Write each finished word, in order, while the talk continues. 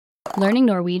Learning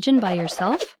Norwegian by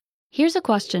yourself? Here's a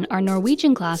question our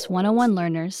Norwegian Class 101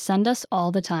 learners send us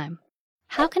all the time.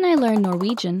 How can I learn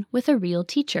Norwegian with a real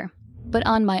teacher, but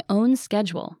on my own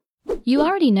schedule? You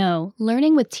already know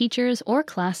learning with teachers or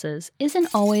classes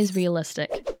isn't always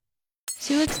realistic.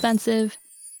 Too expensive,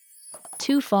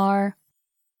 too far,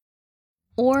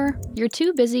 or you're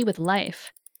too busy with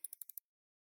life.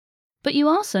 But you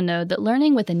also know that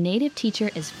learning with a native teacher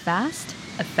is fast,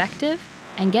 effective,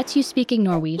 and gets you speaking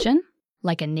Norwegian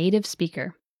like a native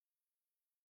speaker.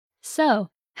 So,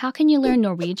 how can you learn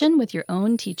Norwegian with your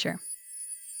own teacher?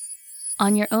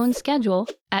 On your own schedule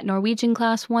at Norwegian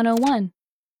Class 101.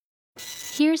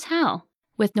 Here's how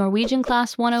with Norwegian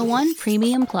Class 101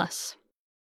 Premium Plus.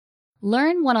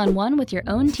 Learn one-on-one with your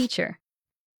own teacher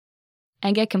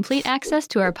and get complete access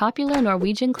to our popular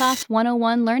Norwegian Class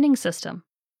 101 learning system.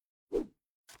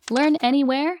 Learn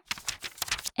anywhere,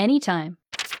 anytime.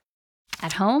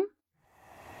 At home,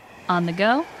 on the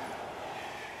go,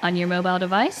 on your mobile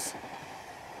device.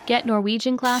 Get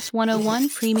Norwegian Class 101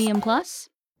 Premium Plus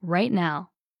right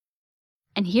now.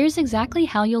 And here's exactly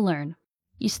how you'll learn.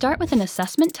 You start with an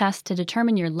assessment test to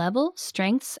determine your level,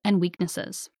 strengths, and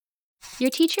weaknesses.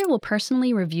 Your teacher will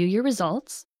personally review your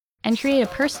results and create a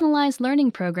personalized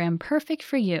learning program perfect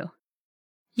for you.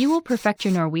 You will perfect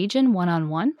your Norwegian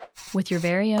one-on-one with your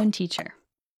very own teacher.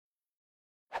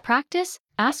 Practice,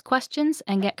 ask questions,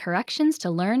 and get corrections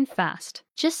to learn fast.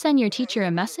 Just send your teacher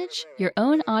a message, your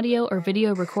own audio or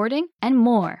video recording, and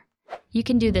more. You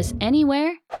can do this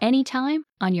anywhere, anytime,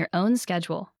 on your own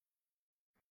schedule.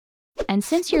 And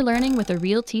since you're learning with a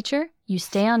real teacher, you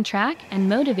stay on track and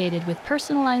motivated with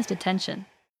personalized attention.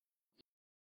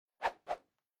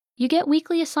 You get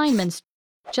weekly assignments,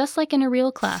 just like in a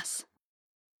real class.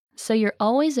 So you're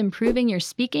always improving your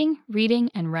speaking, reading,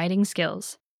 and writing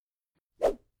skills.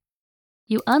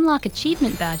 You unlock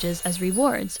achievement badges as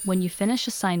rewards when you finish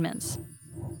assignments.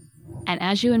 And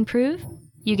as you improve,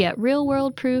 you get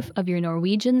real-world proof of your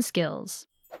Norwegian skills.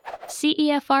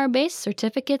 CEFR-based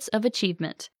certificates of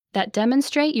achievement that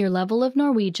demonstrate your level of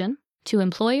Norwegian to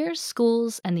employers,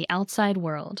 schools, and the outside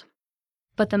world.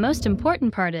 But the most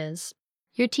important part is,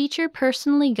 your teacher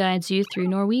personally guides you through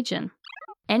Norwegian.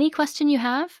 Any question you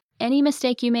have, any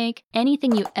mistake you make,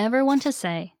 anything you ever want to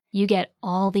say, you get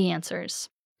all the answers.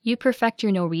 You perfect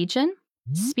your Norwegian,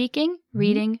 speaking,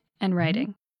 reading, and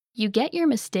writing. You get your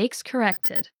mistakes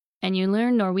corrected, and you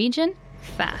learn Norwegian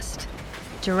fast,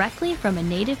 directly from a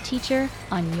native teacher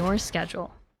on your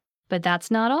schedule. But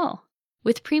that's not all.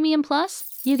 With Premium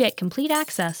Plus, you get complete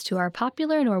access to our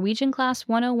popular Norwegian Class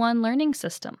 101 learning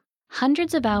system.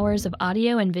 Hundreds of hours of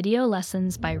audio and video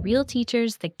lessons by real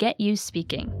teachers that get you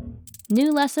speaking.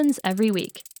 New lessons every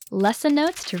week, lesson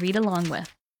notes to read along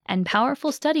with, and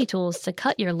powerful study tools to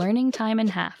cut your learning time in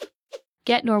half.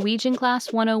 Get Norwegian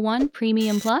Class 101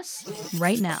 Premium Plus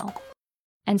right now.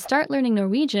 And start learning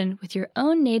Norwegian with your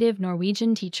own native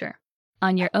Norwegian teacher.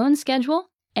 On your own schedule,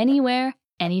 anywhere,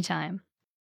 anytime.